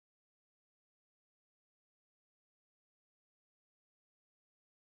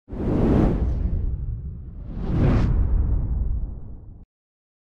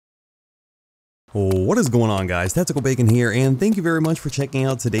What is going on, guys? Tactical Bacon here, and thank you very much for checking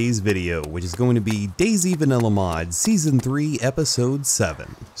out today's video, which is going to be DayZ Vanilla Mod Season 3 Episode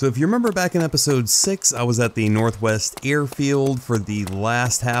 7. So if you remember back in Episode 6, I was at the Northwest Airfield for the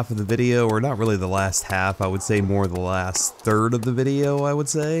last half of the video, or not really the last half, I would say more the last third of the video, I would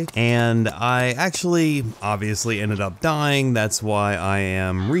say. And I actually, obviously ended up dying, that's why I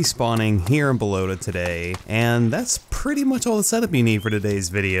am respawning here in Balota today, and that's pretty much all the setup you need for today's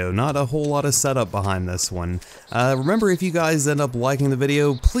video. Not a whole lot of setup behind this one. Remember, if you guys end up liking the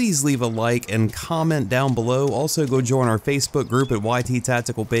video, please leave a like and comment down below. Also, go join our Facebook group at YT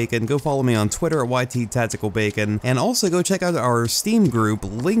Tactical Bacon. Go follow me on Twitter at YT Tactical Bacon. And also go check out our Steam group.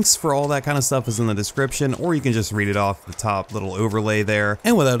 Links for all that kind of stuff is in the description, or you can just read it off the top little overlay there.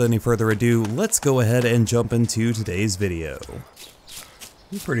 And without any further ado, let's go ahead and jump into today's video.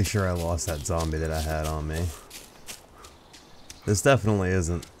 I'm pretty sure I lost that zombie that I had on me. This definitely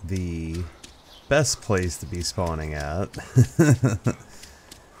isn't the best place to be spawning at.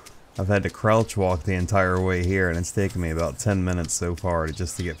 I've had to crouch walk the entire way here, and it's taken me about 10 minutes so far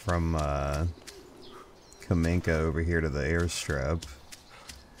just to get from Kamenka over here to the airstrip.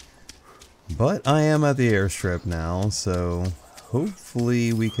 But I am at the airstrip now, so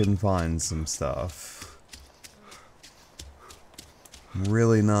hopefully we can find some stuff. I'm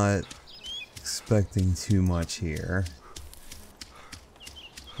really not expecting too much here,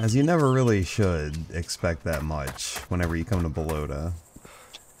 as you never really should expect that much whenever you come to Balota.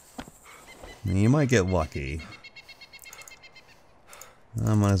 I mean, you might get lucky.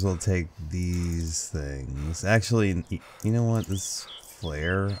 I might as well take these things. Actually, you know what? This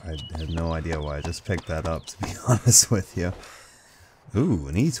flare, I had no idea why I just picked that up, to be honest with you. Ooh,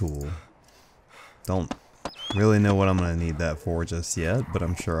 an E-tool. Don't really know what I'm going to need that for just yet, but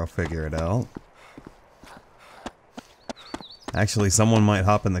I'm sure I'll figure it out. Actually, someone might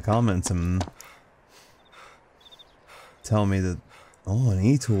hop in the comments and tell me that, oh, an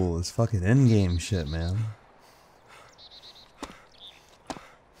E-tool is fucking in-game shit, man.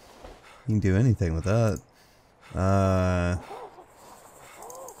 You can do anything with that.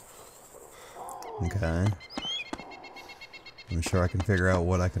 Okay. I'm sure I can figure out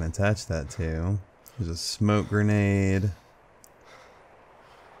what I can attach that to. There's a smoke grenade.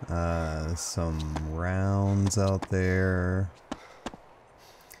 Some rounds out there.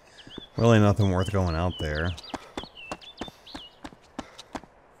 Really nothing worth going out there.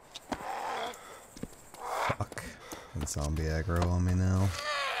 Fuck. That zombie aggro on me now.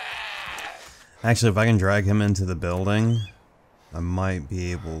 Actually, if I can drag him into the building, I might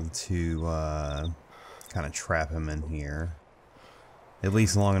be able to kind of trap him in here. At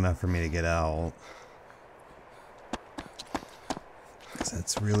least long enough for me to get out.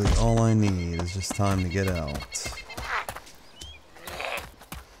 That's really all I need, is just time to get out.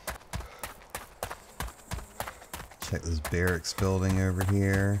 Check this barracks building over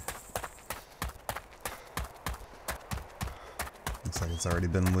here. Looks like it's already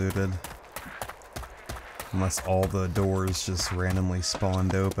been looted. Unless all the doors just randomly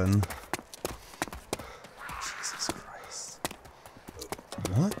spawned open. Jesus Christ.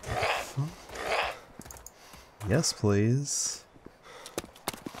 What the fuck? Yes, please.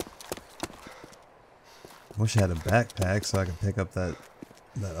 Wish I had a backpack so I could pick up that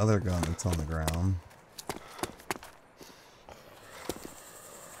other gun that's on the ground.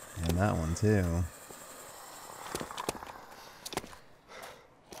 And that one too.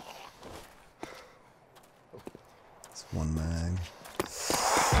 It's one mag.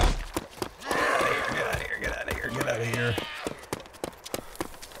 Get out of here, get out of here, get out of here.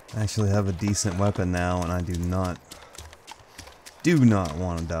 I actually have a decent weapon now, and I do not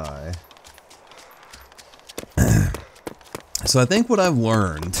want to die. So I think what I've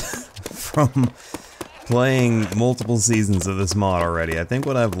learned from playing multiple seasons of this mod already, I think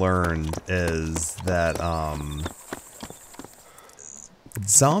what I've learned is that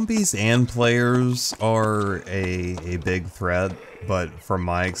zombies and players are a big threat, but from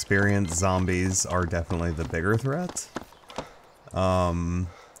my experience, zombies are definitely the bigger threat.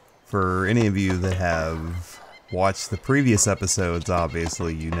 For any of you that have watched the previous episodes,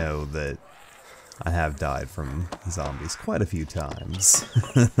 obviously you know that I have died from zombies quite a few times.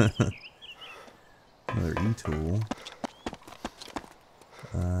 Another E-tool.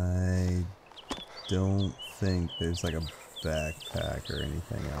 I don't think there's like a backpack or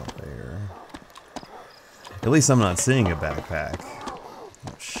anything out there. At least I'm not seeing a backpack.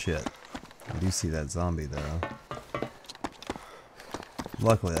 Oh shit. I do see that zombie though.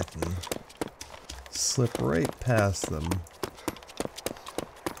 Luckily I can slip right past them.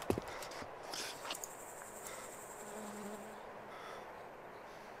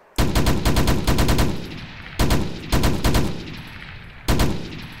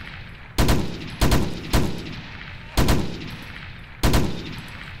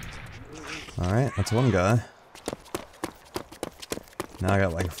 Alright, that's one guy. Now I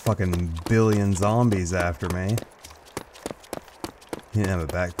got like a fucking billion zombies after me. He didn't have a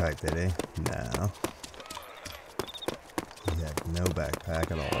backpack, did he? No. He had no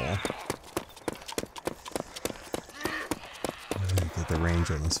backpack at all. Get the range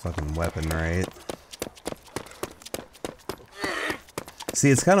on this fucking weapon right. See,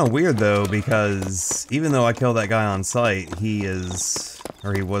 it's kind of weird though, because even though I killed that guy on sight, he was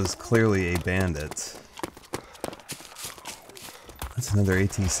clearly a bandit. That's another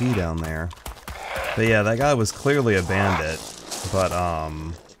ATC down there. But yeah, that guy was clearly a bandit. But,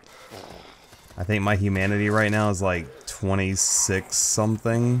 I think my humanity right now is like 26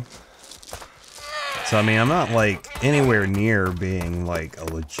 something. So, I mean, I'm not like anywhere near being like a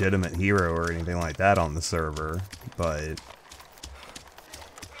legitimate hero or anything like that on the server, but...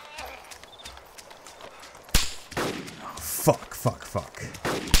 Fuck.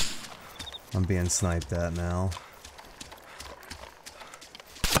 I'm being sniped at now.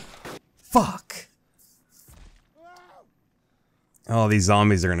 Fuck! Oh, these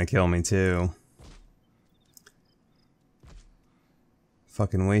zombies are gonna kill me too.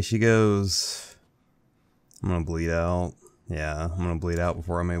 Fucking way she goes. I'm gonna bleed out. Yeah, I'm gonna bleed out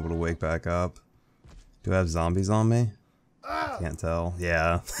before I'm able to wake back up. Do I have zombies on me? Can't tell.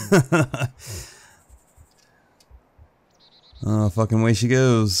 Yeah. Oh, fucking way she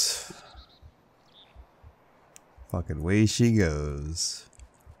goes. Fucking way she goes.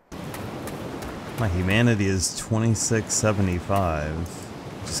 My humanity is 2675,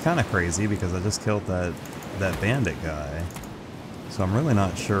 which is kind of crazy because I just killed that bandit guy. So I'm really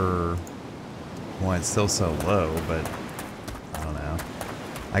not sure why it's still so low, but I don't know.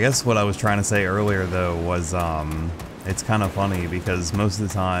 I guess what I was trying to say earlier though was it's kind of funny because most of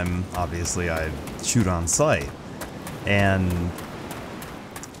the time, obviously, I shoot on sight. And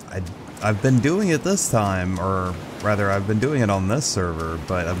I've been doing it this time, or rather I've been doing it on this server,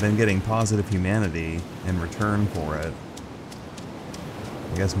 but I've been getting positive humanity in return for it.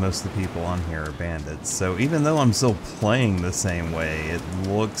 I guess most of the people on here are bandits, so even though I'm still playing the same way, it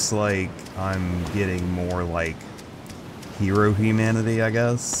looks like I'm getting more like hero humanity, I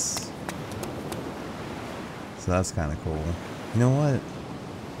guess. So that's kind of cool. You know what?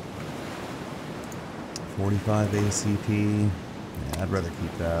 45 ACP. Yeah, I'd rather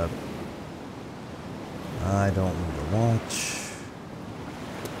keep that. I don't need to watch.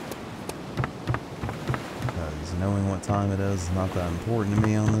 Because knowing what time it is not that important to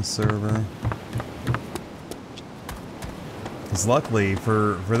me on this server. Because luckily,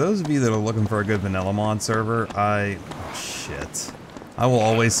 for those of you that are looking for a good vanilla mod server, I will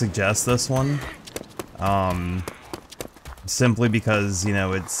always suggest this one. Simply because, you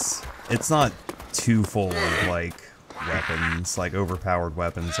know, it's not too full of like weapons, like overpowered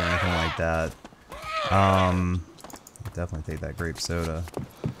weapons or anything like that. Definitely take that grape soda.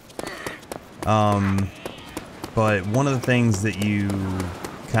 But one of the things that you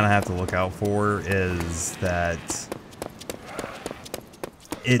kind of have to look out for is that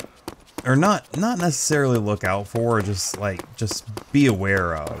or not necessarily look out for, just be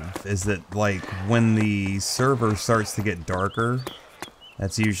aware of, is that like when the server starts to get darker,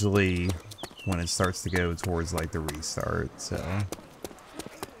 that's usually when it starts to go towards like the restart. So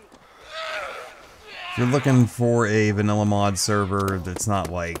if you're looking for a vanilla mod server that's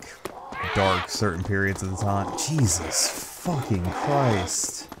not like dark certain periods of the time, Jesus fucking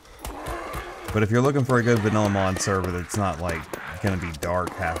Christ. But if you're looking for a good vanilla mod server that's not like gonna be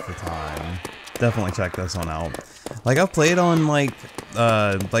dark half the time, definitely check this one out. Like I've played on like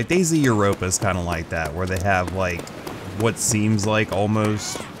DayZ Europa is kind of like that, where they have like what seems like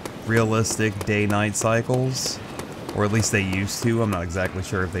almost realistic day-night cycles, or at least they used to. I'm not exactly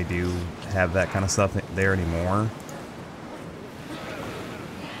sure if they do have that kind of stuff there anymore.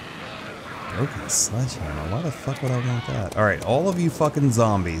 Okay, sledgehammer. Why the fuck would I want that? Alright, all of you fucking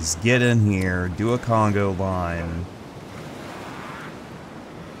zombies, get in here, do a Congo line.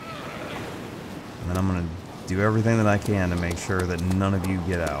 And then I'm gonna do everything that I can to make sure that none of you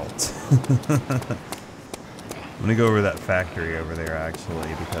get out. I'm gonna go over to that factory over there,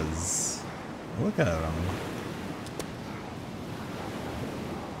 actually, because look at them.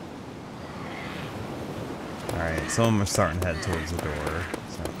 Alright, some of them are starting to head towards the door.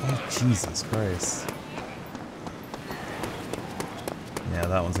 So, oh, Jesus Christ. Yeah,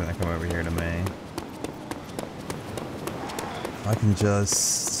 that one's gonna come over here to me. If I can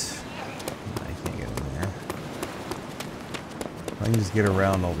just... No, you can't get in there. If I can just get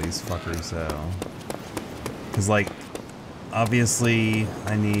around all these fuckers, though. Because, like, obviously,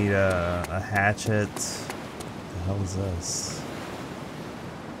 I need a hatchet. What the hell is this?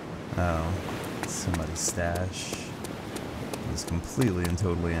 Oh. Somebody's stash is completely and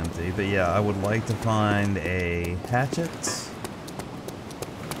totally empty. But yeah, I would like to find a hatchet.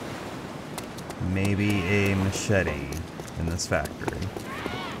 Maybe a machete in this factory.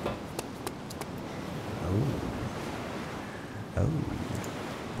 Oh.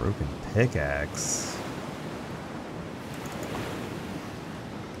 Broken pickaxe.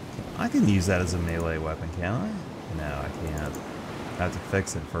 I can use that as a melee weapon, can I? No, I can't. I have to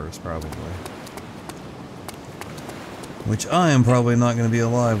fix it first, probably. Which I am probably not going to be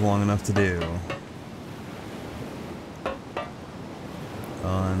alive long enough to do.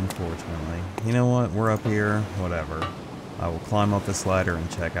 Unfortunately. You know what? We're up here. Whatever. I will climb up this ladder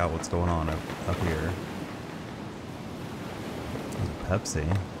and check out what's going on up here. There's a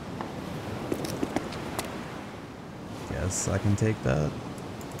Pepsi. Guess I can take that.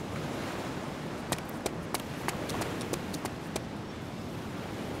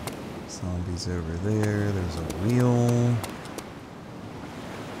 Zombies over there. There's a wheel.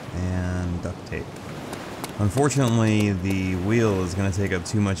 And duct tape. Unfortunately, the wheel is going to take up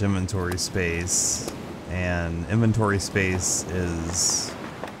too much inventory space. And inventory space is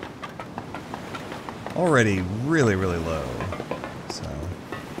already really, really low. So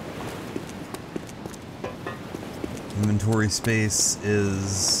inventory space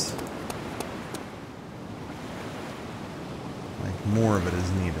is like more of it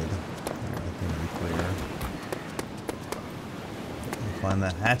is needed. Alright, I think I'm clear. Find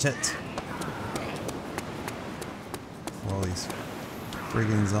that hatchet before all these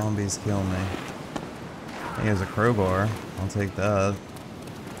friggin' zombies kill me. Hey, there's a crowbar. I'll take that.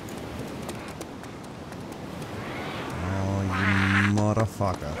 Oh, you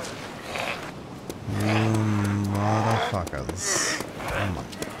motherfucker. You motherfuckers. Oh my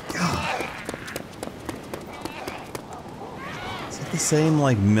god. Is it the same,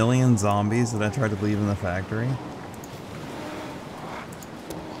 like, million zombies that I tried to leave in the factory?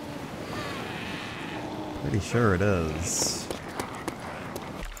 Pretty sure it is.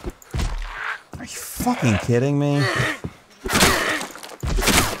 Are you fucking kidding me?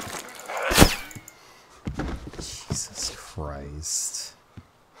 Jesus Christ.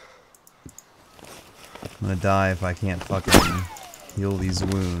 I'm gonna die if I can't fucking heal these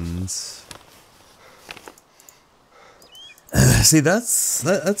wounds. See, that's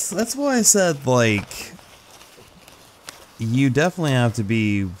why I said, like, you definitely have to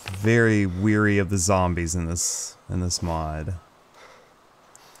be very weary of the zombies in this mod.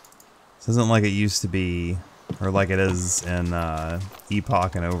 This isn't like it used to be, or like it is in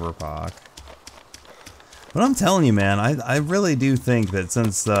Epoch and Overclock. But I'm telling you, man, I really do think that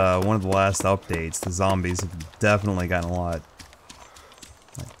since one of the last updates, the zombies have definitely gotten a lot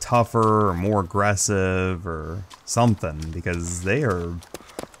like, tougher or more aggressive or something, because they are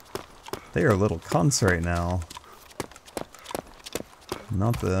little cunts right now.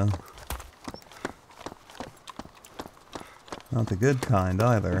 Not the good kind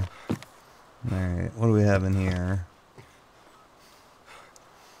either. Alright, what do we have in here?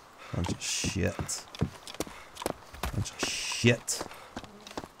 Bunch of shit. Bunch of shit.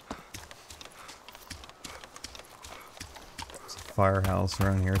 There's a firehouse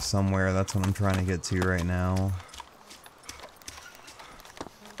around here somewhere. That's what I'm trying to get to right now.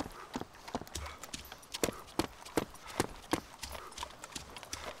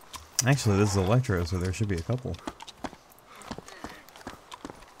 Actually, this is Electro, so there should be a couple.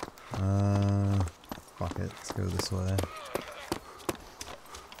 Fuck it. Let's go this way.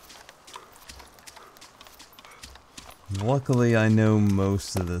 Luckily, I know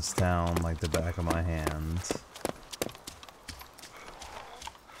most of this town like the back of my hand.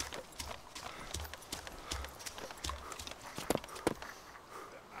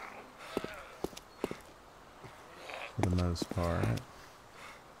 For the most part.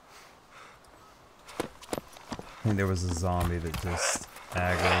 I think there was a zombie that just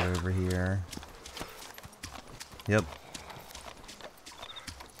aggroed over here. Yep.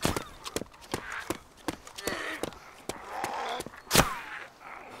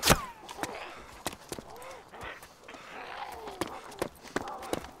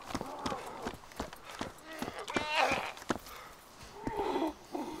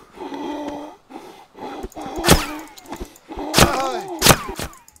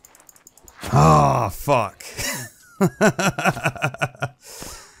 Oh, fuck.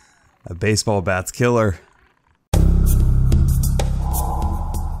 A baseball bat's killer.